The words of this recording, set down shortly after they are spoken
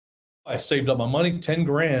I saved up my money, 10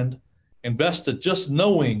 grand, invested, just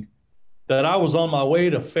knowing that I was on my way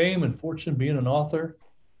to fame and fortune being an author.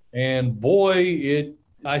 And boy,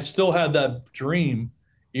 I still had that dream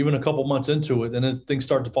even a couple months into it, and then things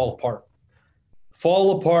started to fall apart.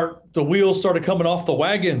 The wheels started coming off the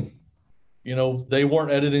wagon. They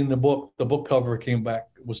weren't editing the book. The book cover came back.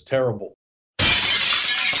 It was terrible.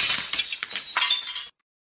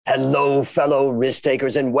 Hello, fellow risk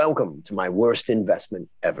takers, and welcome to my worst investment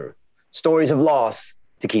ever. Stories of loss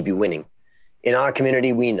to keep you winning. In our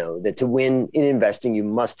community, we know that to win in investing, you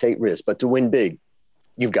must take risks, but to win big,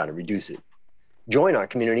 you've got to reduce it. Join our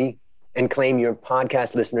community and claim your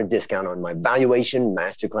podcast listener discount on my Valuation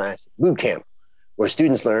Masterclass Bootcamp, where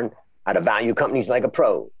students learn how to value companies like a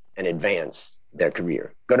pro and advance their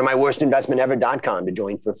career. Go to myworstinvestmentever.com to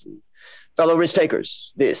join for free. Fellow risk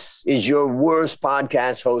takers, this is your worst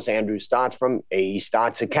podcast host, Andrew Stotz from A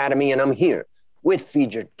Stotz Academy, and I'm here with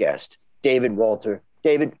featured guest, David Walter.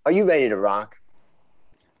 David, are you ready to rock?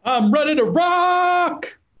 I'm ready to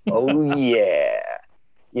rock! Oh, yeah.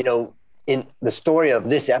 In the story of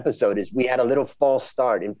this episode is we had a little false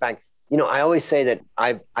start. In fact, I always say that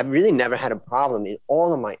I've really never had a problem in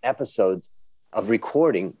all of my episodes of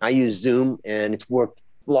recording. I use Zoom and it's worked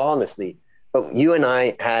flawlessly. But you and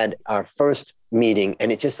I had our first meeting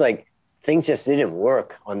and it's just like things just didn't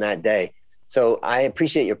work on that day. So I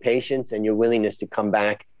appreciate your patience and your willingness to come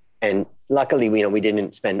back. And luckily, we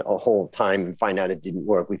didn't spend a whole time and find out it didn't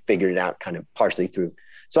work. We figured it out kind of partially through.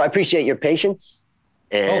 So I appreciate your patience.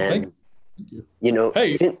 And, thank you.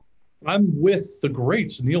 Hey, I'm with the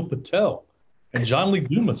greats, Neil Patel and John Lee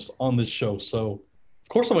Dumas on this show. So of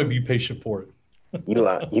course I'm going to be patient for it.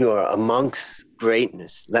 You are amongst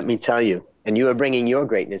greatness, let me tell you. And you are bringing your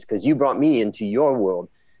greatness because you brought me into your world.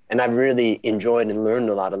 And I've really enjoyed and learned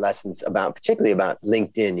a lot of lessons particularly about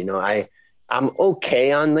LinkedIn. I'm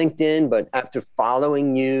okay on LinkedIn, but after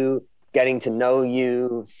following you, getting to know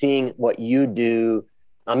you, seeing what you do,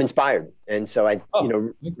 I'm inspired. And so I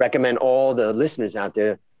recommend all the listeners out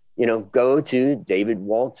there, go to David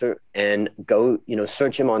Walter and go,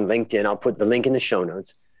 search him on LinkedIn. I'll put the link in the show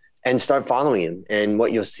notes and start following him. And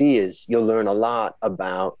what you'll see is you'll learn a lot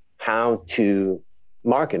about how to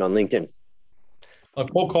market on LinkedIn.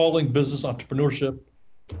 Cold calling, business, entrepreneurship.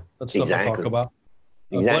 That's stuff I talk about.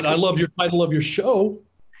 Exactly. But I love your title of your show,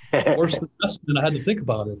 Worst Investment. I had to think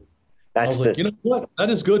about it. I was like, you know what?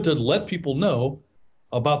 That is good to let people know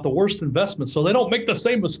about the worst investment so they don't make the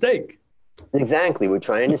same mistake. Exactly. We're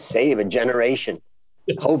trying to save a generation.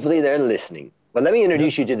 Yes. Hopefully they're listening. But let me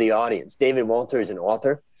introduce you to the audience. David Walter is an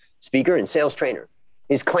author, speaker, and sales trainer.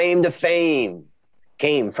 His claim to fame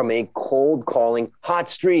came from a cold calling hot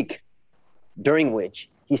streak during which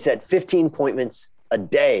he set 15 appointments a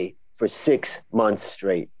day for 6 months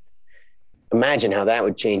straight. Imagine how that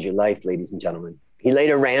would change your life, ladies and gentlemen. He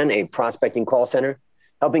later ran a prospecting call center,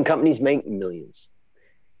 helping companies make millions.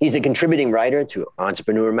 He's a contributing writer to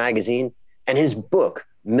Entrepreneur Magazine, and his book,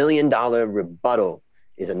 $1 Million Rebuttal,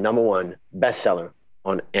 is a #1 bestseller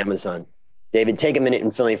on Amazon. David, take a minute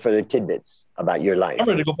and fill in further tidbits about your life. I'm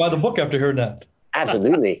ready to go buy the book after hearing that.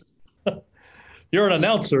 Absolutely. You're an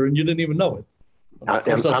announcer and you didn't even know it.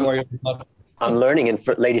 I'm learning. And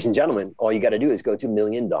ladies and gentlemen, all you got to do is go to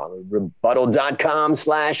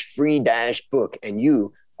milliondollarrebuttal.com/free-book. And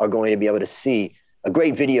you are going to be able to see a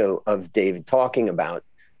great video of David talking about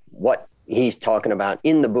what he's talking about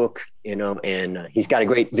in the book, and he's got a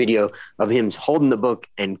great video of him holding the book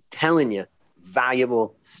and telling you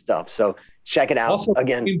valuable stuff. So check it out. Also,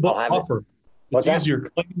 again. Book offer. It's easier.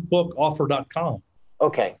 Claimbookoffer.com.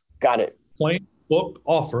 Okay. Got it.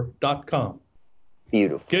 Claimbookoffer.com.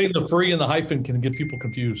 Beautiful. Getting the free and the hyphen can get people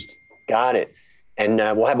confused. Got it. And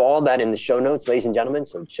we'll have all that in the show notes, ladies and gentlemen.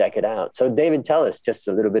 So check it out. So David, tell us just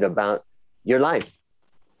a little bit about your life.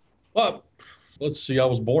 Well, let's see. I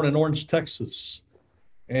was born in Orange, Texas.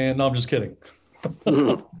 And no, I'm just kidding.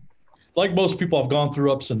 Like most people, I've gone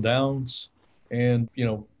through ups and downs. And,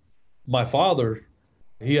 my father,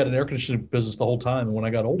 he had an air conditioning business the whole time. And when I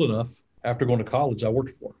got old enough, after going to college, I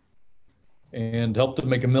worked for him and helped him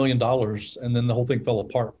make $1 million. And then the whole thing fell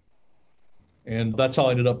apart. And that's how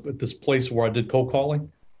I ended up at this place where I did cold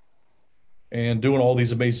calling and doing all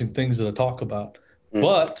these amazing things that I talk about.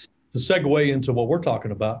 But to segue into what we're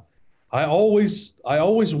talking about, I always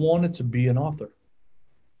wanted to be an author.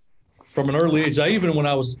 From an early age, when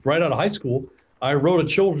I was right out of high school, I wrote a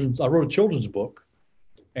children's book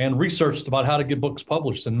and researched about how to get books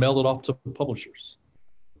published and mailed it off to publishers.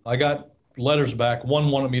 I got letters back. One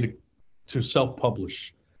wanted me to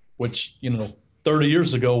self-publish, which, 30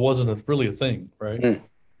 years ago wasn't really a thing, right?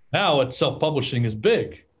 Now it's self-publishing is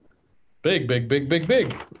big. Big, big, big, big,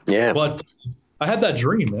 big. Yeah. But I had that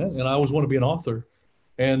dream, man, and I always want to be an author.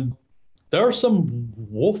 And there are some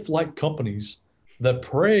wolf-like companies that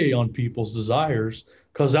prey on people's desires,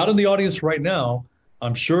 because out in the audience right now,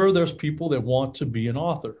 I'm sure there's people that want to be an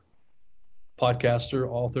author, podcaster,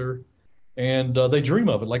 author, and they dream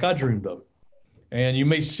of it like I dreamed of it. And you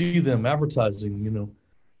may see them advertising,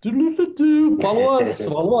 follow us,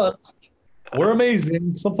 follow us. We're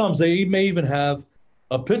amazing. Sometimes they may even have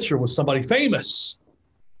a picture with somebody famous,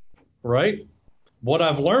 right? What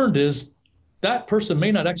I've learned is that person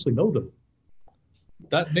may not actually know them.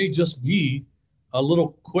 That may just be a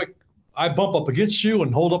little quick, I bump up against you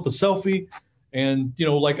and hold up a selfie. And,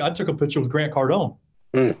 like I took a picture with Grant Cardone.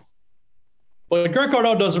 But Grant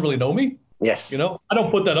Cardone doesn't really know me. Yes. I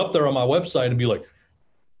don't put that up there on my website and be like,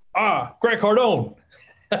 Grant Cardone.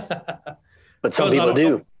 But some people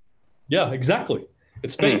do. Yeah, exactly.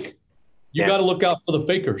 It's fake. You got to look out for the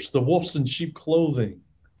fakers, the wolves in sheep clothing,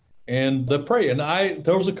 and the prey. And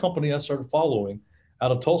there was a company I started following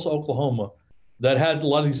out of Tulsa, Oklahoma, that had a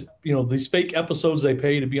lot of these, these fake episodes they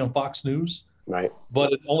pay to be on Fox News. Right.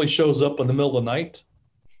 But it only shows up in the middle of the night,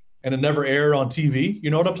 and it never aired on TV. You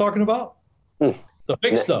know what I'm talking about? The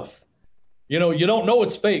fake stuff. You don't know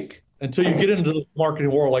it's fake until you get into the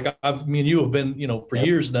marketing world. Like me and you have been, for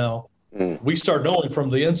years now. We start knowing from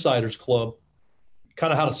the Insiders Club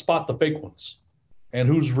kind of how to spot the fake ones and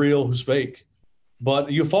who's real, who's fake.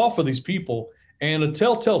 But you fall for these people, and a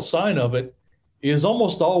telltale sign of it is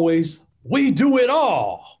almost always, we do it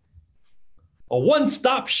all. A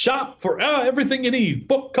one-stop shop for everything you need,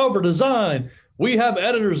 book cover design. We have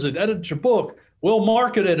editors that edit your book. We'll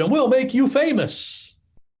market it, and we'll make you famous.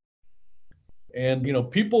 And,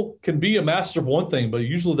 people can be a master of one thing, but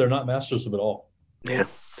usually they're not masters of it all. Yeah.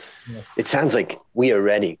 It sounds like we are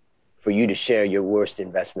ready for you to share your worst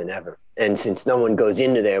investment ever. And since no one goes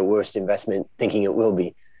into their worst investment thinking it will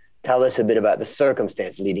be, tell us a bit about the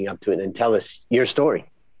circumstance leading up to it, and tell us your story.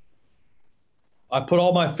 I put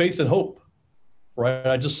all my faith and hope, right?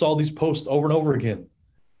 I just saw these posts over and over again.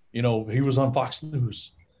 He was on Fox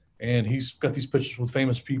News, and he's got these pictures with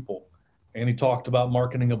famous people, and he talked about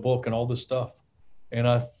marketing a book and all this stuff. And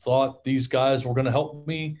I thought these guys were going to help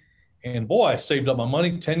me. And boy, I saved up my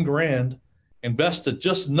money, 10 grand, invested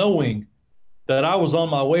just knowing that I was on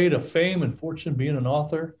my way to fame and fortune being an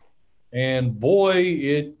author. And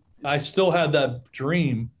boy, I still had that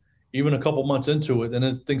dream even a couple months into it, and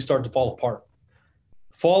then things started to fall apart.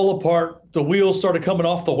 The wheels started coming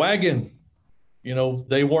off the wagon.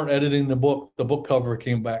 They weren't editing the book. The book cover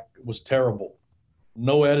came back. It was terrible.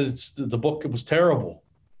 No edits. The book, it was terrible.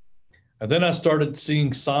 And then I started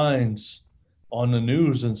seeing signs on the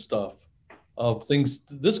news and stuff of things.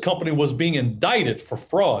 This company was being indicted for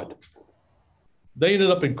fraud. They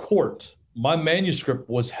ended up in court. My manuscript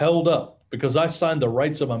was held up because I signed the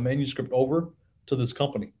rights of my manuscript over to this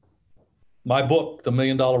company. My book, The $1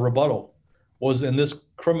 Million Rebuttal, was in this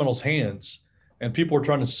criminal's hands, and people were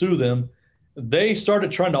trying to sue them. They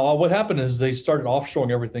started what happened is they started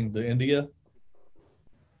offshoring everything to India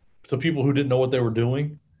to people who didn't know what they were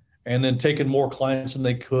doing, and then taking more clients than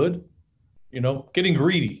they could. Getting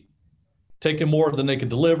greedy, taking more than they could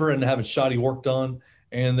deliver and having shoddy work done.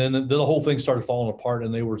 And then the whole thing started falling apart,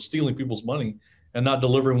 and they were stealing people's money and not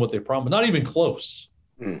delivering what they promised, not even close.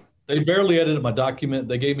 They barely edited my document.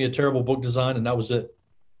 They gave me a terrible book design, and that was it.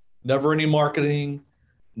 Never any marketing,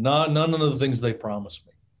 none of the things they promised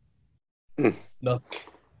me. Nothing.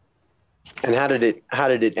 And how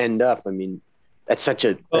did it end up? I mean, that's such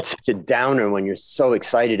a downer when you're so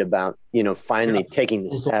excited about, finally taking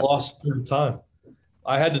this step. It was a lost period of time.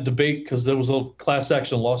 I had to debate because there was a class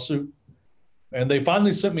action lawsuit, and they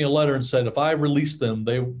finally sent me a letter and said, if I release them,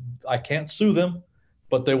 I can't sue them,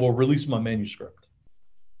 but they will release my manuscript.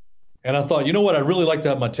 And I thought, what? I'd really like to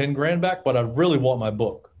have my 10 grand back, but I really want my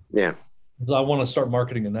book. Yeah. Because I want to start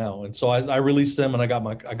marketing it now. And so I released them, and I got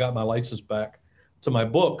my license back to my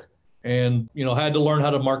book, and, I had to learn how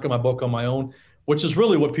to market my book on my own, which is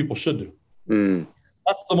really what people should do.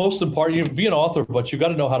 That's the most important. You be an author, but you got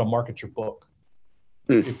to know how to market your book.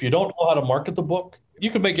 If you don't know how to market the book,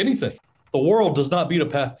 you can make anything. The world does not beat a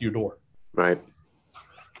path to your door. Right.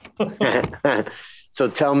 So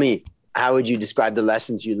tell me, how would you describe the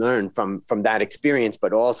lessons you learned from that experience,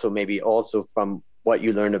 but maybe also from what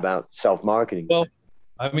you learned about self-marketing? Well,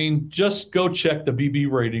 just go check the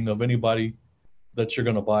BB rating of anybody that you're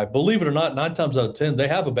going to buy. Believe it or not, 9 times out of 10, they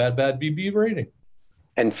have a bad BB rating.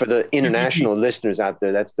 And for the international listeners out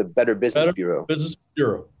there, that's the Better Business Bureau. Business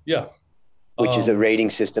Bureau, yeah. Which is a rating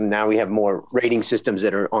system. Now we have more rating systems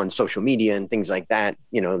that are on social media and things like that,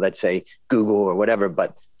 let's say Google or whatever.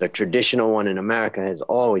 But the traditional one in America has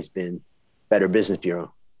always been Better Business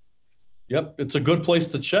Bureau. Yep, it's a good place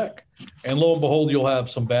to check. And lo and behold, you'll have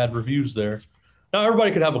some bad reviews there. Now,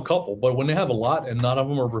 everybody could have a couple, but when they have a lot and none of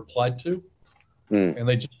them are replied to and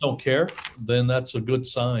they just don't care, then that's a good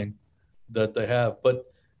sign that they have. But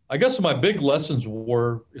I guess my big lessons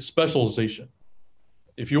were specialization.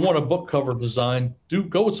 If you want a book cover design,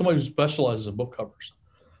 go with somebody who specializes in book covers.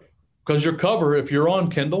 Because your cover, if you're on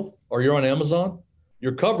Kindle or you're on Amazon,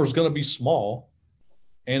 your cover is going to be small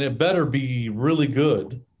and it better be really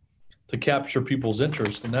good to capture people's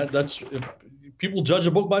interest. And that's if people judge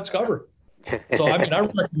a book by its cover. So, I mean,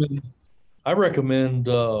 I recommend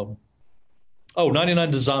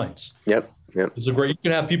 99 Designs. Yep. It's a great, you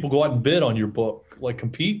can have people go out and bid on your book, like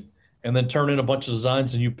compete, and then turn in a bunch of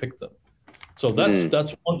designs and you pick them. So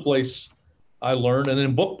that's one place I learned. And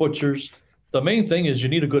then Book Butchers, the main thing is you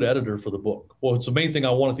need a good editor for the book. Well, it's the main thing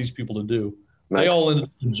I wanted these people to do. Right. They all ended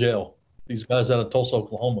up in jail, these guys out of Tulsa,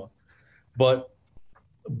 Oklahoma. But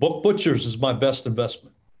Book Butchers is my best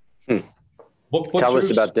investment. Book Butchers, tell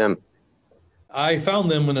us about them. I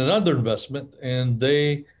found them in another investment, and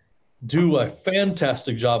they do a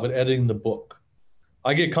fantastic job at editing the book.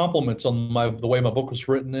 I get compliments on the way my book was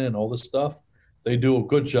written and all this stuff. They do a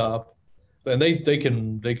good job, and they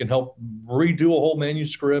can help redo a whole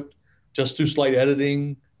manuscript, just do slight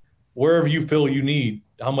editing, wherever you feel you need,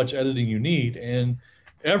 how much editing you need. And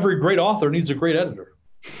every great author needs a great editor.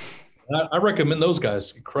 I recommend those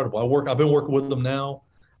guys. Incredible. I've been working with them now.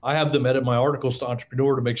 I have them edit my articles to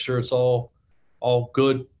Entrepreneur to make sure it's all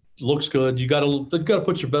good, looks good. You got to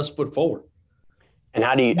put your best foot forward. And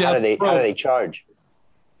how do they charge?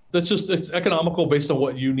 It's economical based on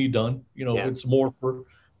what you need done. It's more for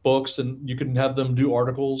books, and you can have them do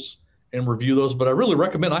articles and review those. But I really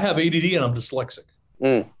recommend. I have ADD and I'm dyslexic,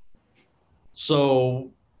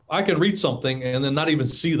 so I can read something and then not even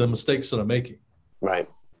see the mistakes that I'm making. Right.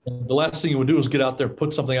 And the last thing you would do is get out there,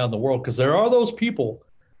 put something out in the world, because there are those people,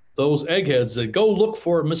 those eggheads that go look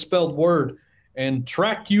for a misspelled word and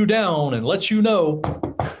track you down and let you know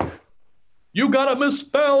you got a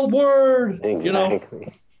misspelled word.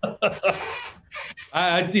 Exactly.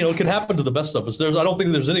 It can happen to the best of us. I don't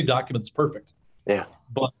think there's any document that's perfect. Yeah.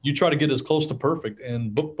 But you try to get as close to perfect,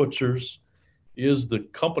 and Book Butchers is the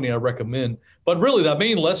company I recommend. But really, that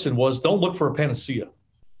main lesson was don't look for a panacea.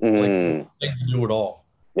 Like, do it all.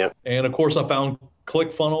 Yeah. And of course, I found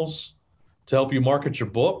ClickFunnels to help you market your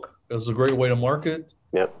book. That's a great way to market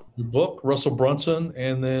your book. Russell Brunson,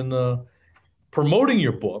 and then promoting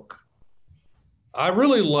your book. I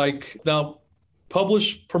really like now.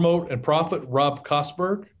 Publish, Promote, and Profit, Rob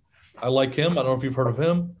Kosberg. I like him. I don't know if you've heard of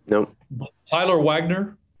him. Nope. Tyler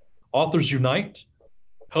Wagner, Authors Unite,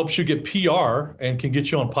 helps you get PR and can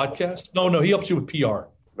get you on podcasts. No, he helps you with PR.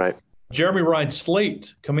 Right. Jeremy Ryan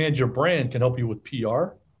Slate, Command Your Brand, can help you with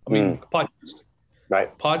PR. Podcasting.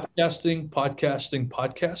 Right. Podcasting.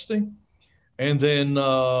 And then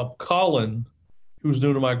Colin, who's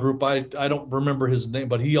new to my group, I don't remember his name,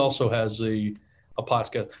 but he also has a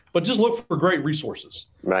podcast. But just look for great resources.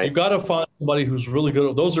 Right. You've got to find somebody who's really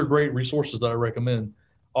good. Those are great resources that I recommend.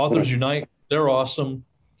 Authors Unite, they're awesome.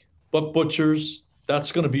 Book Butchers,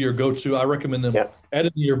 that's going to be your go-to. I recommend them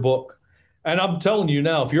editing your book. And I'm telling you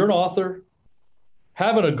now, if you're an author,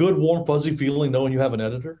 having a good, warm, fuzzy feeling knowing you have an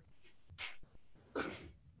editor,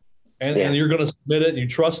 and you're going to submit it and you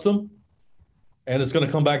trust them, and it's going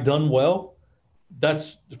to come back done well,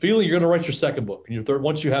 that's the feeling you're going to write your second book. And your third,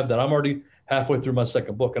 once you have that, I'm already halfway through my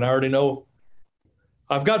second book, and I already know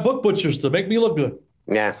I've got Book Butchers to make me look good.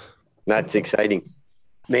 Yeah, that's exciting.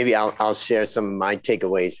 Maybe I'll share some of my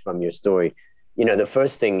takeaways from your story. The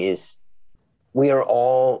first thing is we are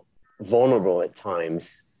all vulnerable at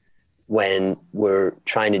times when we're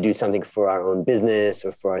trying to do something for our own business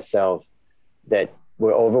or for ourselves, that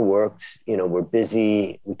we're overworked, we're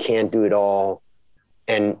busy, we can't do it all.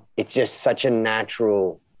 And it's just such a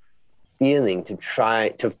natural feeling to try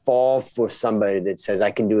to fall for somebody that says,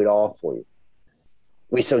 I can do it all for you.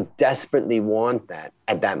 We so desperately want that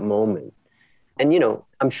at that moment. And,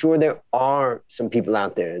 I'm sure there are some people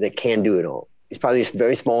out there that can do it all. It's probably a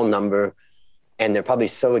very small number, and they're probably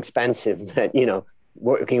so expensive that,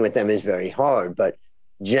 working with them is very hard. But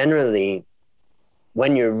generally,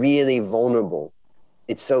 when you're really vulnerable,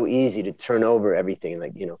 it's so easy to turn over everything.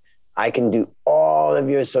 Like, I can do all of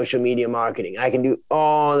your social media marketing. I can do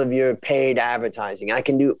all of your paid advertising. I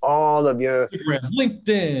can do all of your Instagram,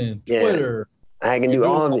 LinkedIn, Twitter. I can do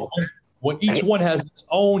all of it. When each one has its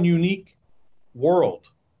own unique world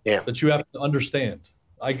that you have to understand.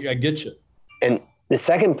 I get you. And the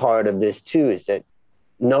second part of this too is that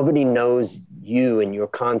nobody knows you and your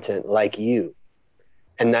content like you.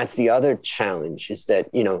 And that's the other challenge, is that,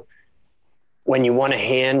 when you want to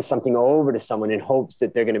hand something over to someone in hopes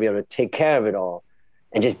that they're going to be able to take care of it all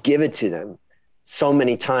and just give it to them, so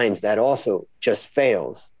many times that also just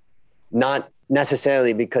fails. Not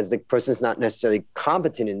necessarily because the person's not necessarily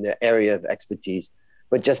competent in their area of expertise,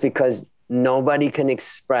 but just because nobody can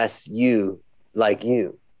express you like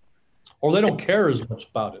you. Or they don't care as much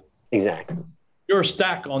about it. Exactly. You're a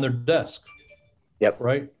stack on their desk. Yep.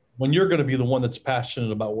 Right? When you're going to be the one that's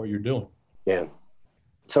passionate about what you're doing. Yeah.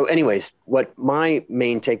 So anyways, what my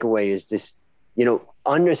main takeaway is this,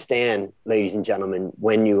 understand, ladies and gentlemen,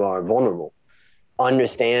 when you are vulnerable,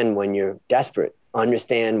 understand when you're desperate,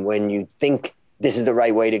 understand when you think this is the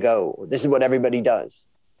right way to go, or this is what everybody does,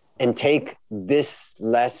 and take this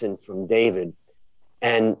lesson from David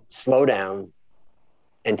and slow down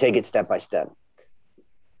and take it step by step.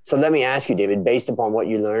 So let me ask you, David, based upon what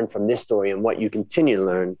you learned from this story and what you continue to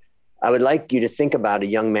learn, I would like you to think about a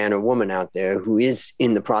young man or woman out there who is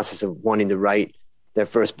in the process of wanting to write their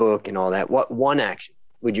first book and all that. What one action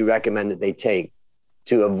would you recommend that they take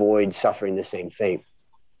to avoid suffering the same fate?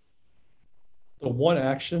 The one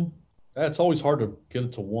action, that's always hard to get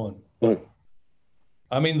it to one. But,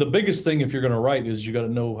 I mean, the biggest thing if you're going to write is you got to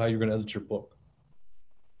know how you're going to edit your book.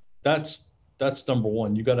 That's number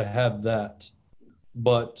one. You got to have that.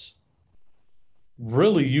 But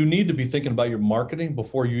really, you need to be thinking about your marketing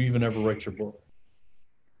before you even ever write your book.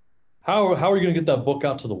 How are you going to get that book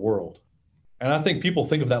out to the world? And I think people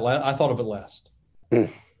think of that. I thought of it last.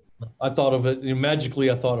 I thought of it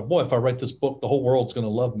magically. I thought of, boy, if I write this book, the whole world's going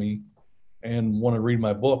to love me and want to read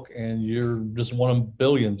my book. And you're just one of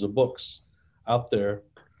billions of books out there.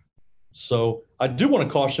 So I do want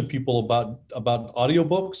to caution people about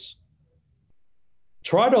audiobooks.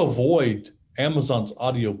 Try to avoid Amazon's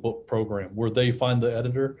audiobook program where they find the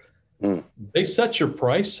editor. They set your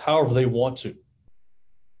price however they want to.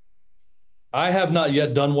 I have not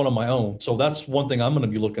yet done one on my own. So that's one thing I'm going to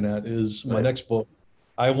be looking at is my next book.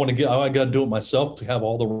 I got to do it myself to have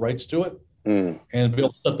all the rights to it and be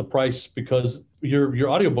able to set the price, because your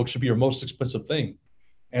audiobook should be your most expensive thing,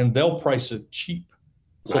 and they'll price it cheap.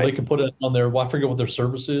 So they can put it on their, I forget what their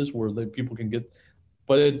service is where people can get,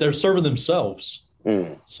 but they're serving themselves.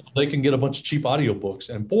 So they can get a bunch of cheap audiobooks.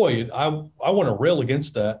 And boy, I want to rail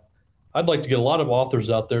against that. I'd like to get a lot of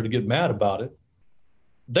authors out there to get mad about it.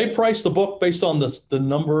 They price the book based on the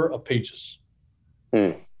number of pages.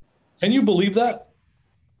 Can you believe that?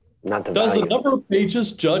 Does the number of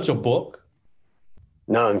pages judge a book?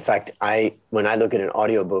 No, in fact, when I look at an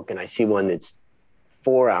audiobook and I see one that's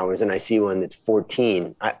 4 hours and I see one that's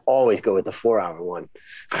 14, I always go with the 4-hour one.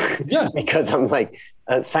 Yeah. Because I'm like,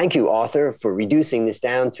 thank you, author, for reducing this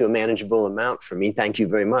down to a manageable amount for me. Thank you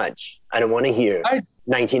very much. I don't want to hear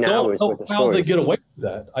 19 hours worth of stories. How they get away with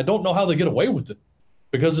that? I don't know how they get away with it,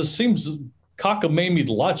 because it seems cockamamie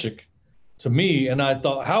logic to me. And I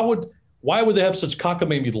thought, why would they have such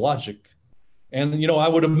cockamamie logic? And I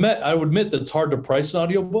would admit that it's hard to price an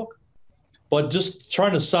audiobook, but just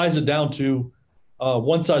trying to size it down to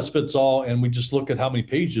one size fits all, and we just look at how many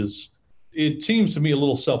pages, it seems to me a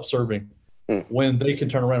little self-serving when they can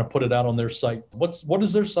turn around and put it out on their site. What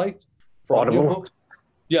is their site for Audible? Audiobooks?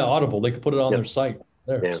 Yeah, Audible. They could put it on their site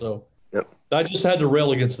there. Yeah. So I just had to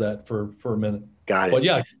rail against that for a minute. Got it. But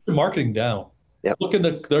yeah, get your marketing down.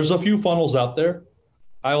 There's a few funnels out there.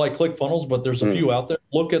 I like ClickFunnels, but there's a few out there.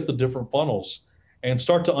 Look at the different funnels and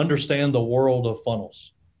start to understand the world of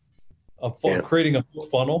funnels. Creating a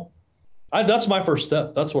funnel. That's my first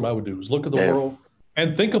step. That's what I would do, is look at the world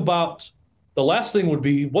and think about, the last thing would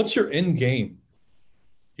be, what's your end game?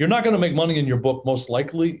 You're not going to make money in your book, most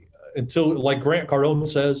likely, until, like Grant Cardone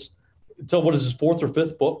says, until what is his 4th or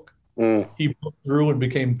 5th book? He broke through and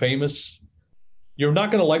became famous. You're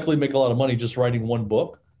not going to likely make a lot of money just writing one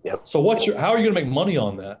book. So how are you going to make money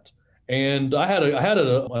on that? And I had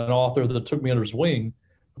an author that took me under his wing,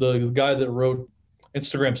 the guy that wrote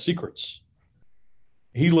Instagram Secrets.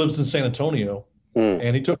 He lives in San Antonio,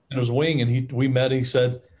 and he took me under his wing, and we met. He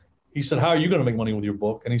said, how are you going to make money with your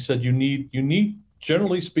book? And he said, you need,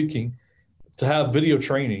 generally speaking, to have video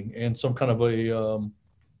training and some kind of a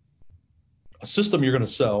system you're going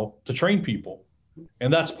to sell to train people.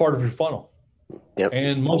 And that's part of your funnel.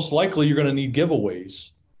 And most likely you're going to need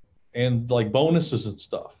giveaways and like bonuses and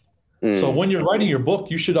stuff. So when you're writing your book,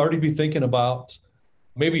 you should already be thinking about,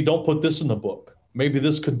 maybe don't put this in the book. Maybe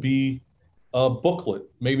this could be a booklet.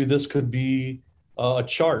 Maybe this could be a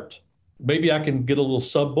chart. Maybe I can get a little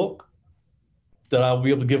sub book that I'll be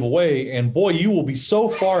able to give away. And boy, you will be so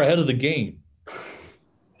far ahead of the game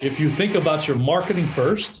if you think about your marketing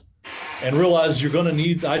first and realize you're going to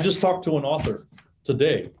need. I just talked to an author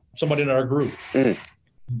today, somebody in our group.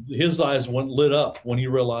 His eyes lit up when he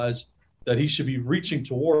realized that he should be reaching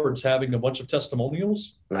towards having a bunch of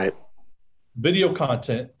testimonials, Right. video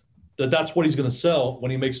content, that's what he's going to sell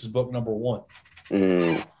when he makes his book number one.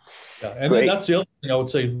 Mm. Yeah, and Great. then that's the other thing I would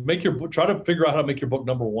say: try to figure out how to make your book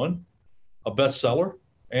number one, a bestseller.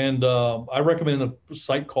 And I recommend a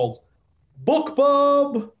site called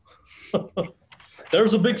BookBub.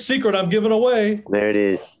 There's a big secret I'm giving away. There it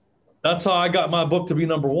is. That's how I got my book to be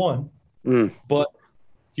number one. Mm. But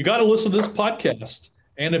you got to listen to this podcast,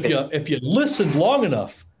 and if you listen long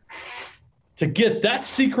enough to get that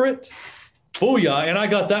secret, booyah! And I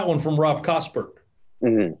got that one from Rob Kosberg.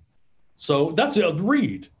 Mm-hmm. So that's it.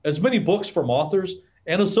 Read as many books from authors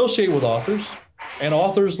and associate with authors. And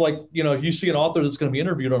authors, like, if you see an author that's going to be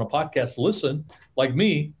interviewed on a podcast, listen, like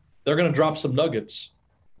me, they're going to drop some nuggets.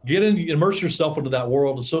 Get in, immerse yourself into that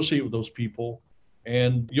world, associate with those people,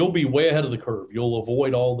 and you'll be way ahead of the curve. You'll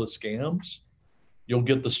avoid all the scams. You'll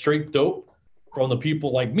get the straight dope from the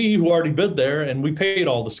people like me who already been there, and we paid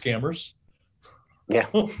all the scammers. Yeah.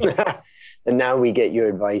 And now we get your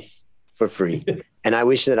advice for free. And I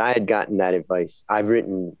wish that I had gotten that advice. I've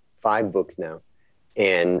written 5 books now,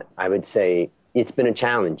 and I would say it's been a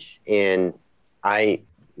challenge. And I,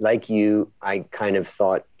 like you, I kind of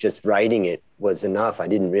thought just writing it was enough. I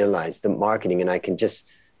didn't realize the marketing. And I can just,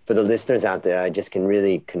 for the listeners out there, I just can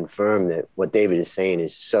really confirm that what David is saying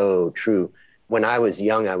is so true. When I was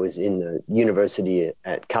young, I was in the university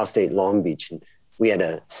at Cal State Long Beach, and we had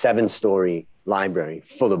a 7-story library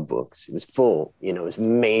full of books. It was full, it was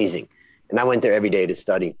amazing. And I went there every day to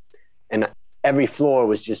study. And every floor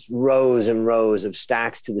was just rows and rows of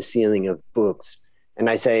stacks to the ceiling of books. And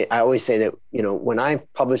I always say that, when I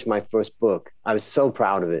published my first book, I was so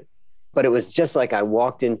proud of it. But it was just like I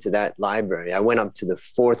walked into that library. I went up to the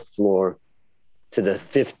 4th floor, to the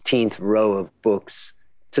 15th row of books,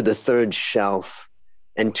 to the 3rd shelf,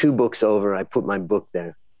 and 2 books over, I put my book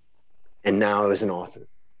there. And now I was an author.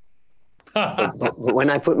 but when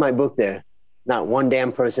I put my book there, not one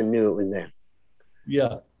damn person knew it was there.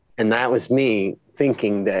 Yeah. And that was me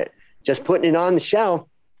thinking that just putting it on the shelf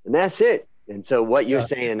and that's it. And so what you're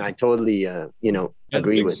saying, I totally,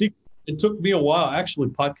 agree with. It took me a while, actually,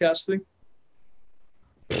 podcasting.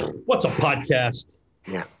 What's a podcast?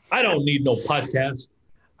 Yeah. I don't need no podcast.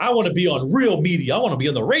 I want to be on real media. I want to be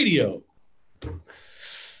on the radio.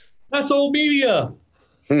 That's old media.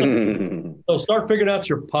 So start figuring out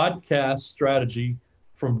your podcast strategy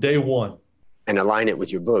from day one. And align it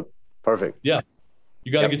with your book. Perfect. Yeah.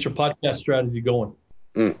 You got to get your podcast strategy going.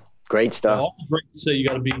 Great stuff. Always great to say you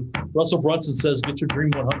got to be, Russell Brunson says, get your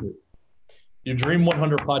Dream 100. Your Dream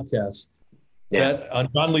 100 podcast. Yeah.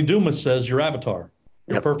 That John Lee Dumas says your avatar,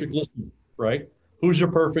 your perfect listener, right? Who's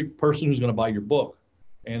your perfect person who's going to buy your book?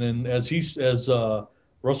 And then as Russell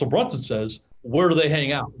Brunson says, where do they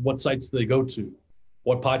hang out? What sites do they go to?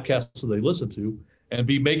 What podcasts do they listen to? And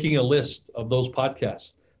be making a list of those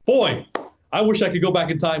podcasts. Boy, I wish I could go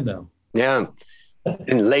back in time now. Yeah.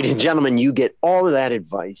 And ladies and gentlemen, you get all of that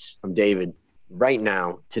advice from David right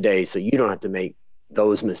now, today, so you don't have to make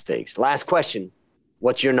those mistakes. Last question.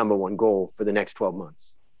 What's your number one goal for the next 12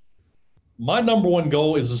 months? My number one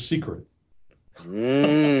goal is a secret. But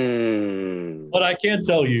I can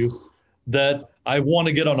tell you that I want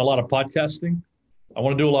to get on a lot of podcasting. I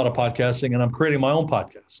want to do a lot of podcasting, and I'm creating my own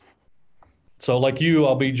podcast. So like you,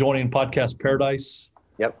 I'll be joining Podcast Paradise.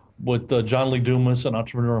 Yep. With John Lee Dumas and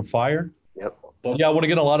Entrepreneur on Fire. Yep. But yeah, I want to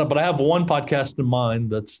get a lot of, but I have one podcast in mind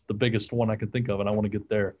that's the biggest one I can think of, and I want to get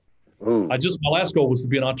there. Ooh. My last goal was to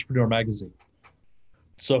be an Entrepreneur magazine.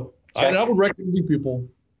 So I would recommend people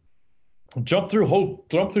jump through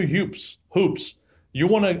hoops. You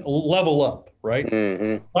want to level up, right?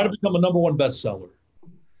 Mm-hmm. Try to become a number one bestseller.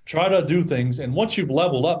 Try to do things, and once you've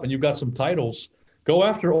leveled up and you've got some titles, go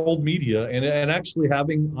after old media and actually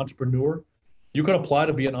having entrepreneur. You can apply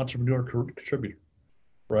to be an entrepreneur contributor,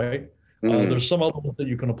 right? There's some other ones that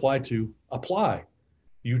you can apply to. Apply.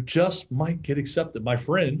 You just might get accepted. My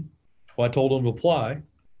friend, who I told him to apply,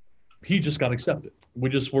 he just got accepted.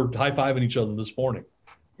 We're high-fiving each other this morning.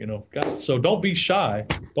 So don't be shy.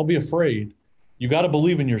 Don't be afraid. You got to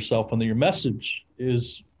believe in yourself, and that your message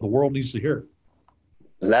is the world needs to hear it.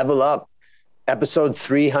 Level Up. Episode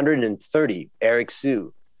 330, Eric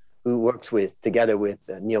Sue, who works together with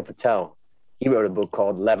Neil Patel. He wrote a book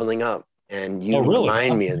called Leveling Up, and you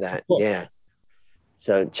remind me of that. Yeah.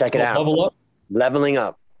 So check it out. Level Up? Leveling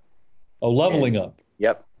Up. Oh, Leveling Up.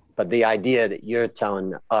 Yep. But the idea that you're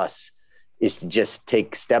telling us is to just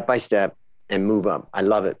take step by step and move up. I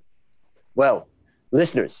love it. Well,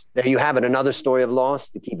 listeners, there you have it. Another story of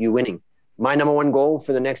loss to keep you winning. My number one goal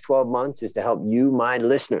for the next 12 months is to help you, my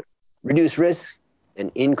listener, reduce risk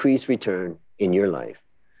and increase return in your life.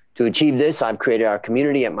 To achieve this, I've created our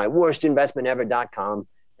community at myworstinvestmentever.com.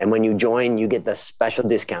 And when you join, you get the special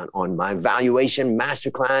discount on my Valuation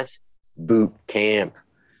Masterclass Boot Camp.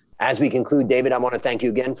 As we conclude, David, I want to thank you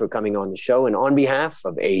again for coming on the show. And on behalf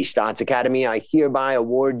of A Stotz Academy, I hereby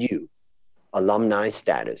award you alumni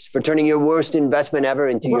status for turning your worst investment ever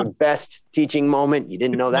into your best teaching moment. You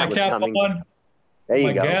didn't know that was coming. There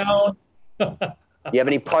you go. You have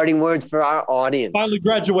any parting words for our audience? Finally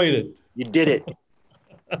graduated. You did it.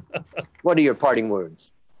 What are your parting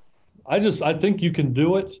words? I think you can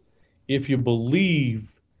do it if you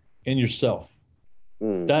believe in yourself.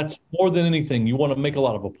 That's more than anything. You want to make a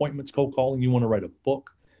lot of appointments, cold calling. You want to write a book.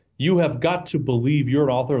 You have got to believe you're an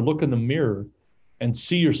author. Look in the mirror and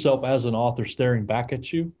see yourself as an author staring back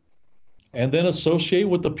at you, and then associate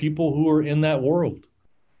with the people who are in that world.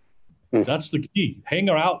 That's the key. Hang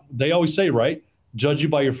out. They always say, right? Judge you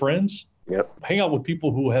by your friends. Yep. Hang out with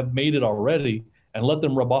people who have made it already and let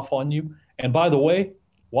them rub off on you. And by the way,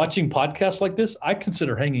 watching podcasts like this, I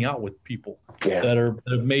consider hanging out with people that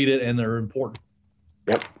have made it and they're important.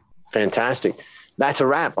 Yep. Fantastic. That's a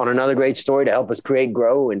wrap on another great story to help us create,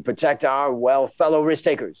 grow, and protect our, fellow risk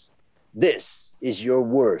takers. This is your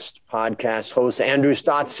worst podcast host, Andrew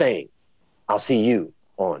Stotz, saying, I'll see you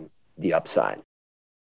on the upside.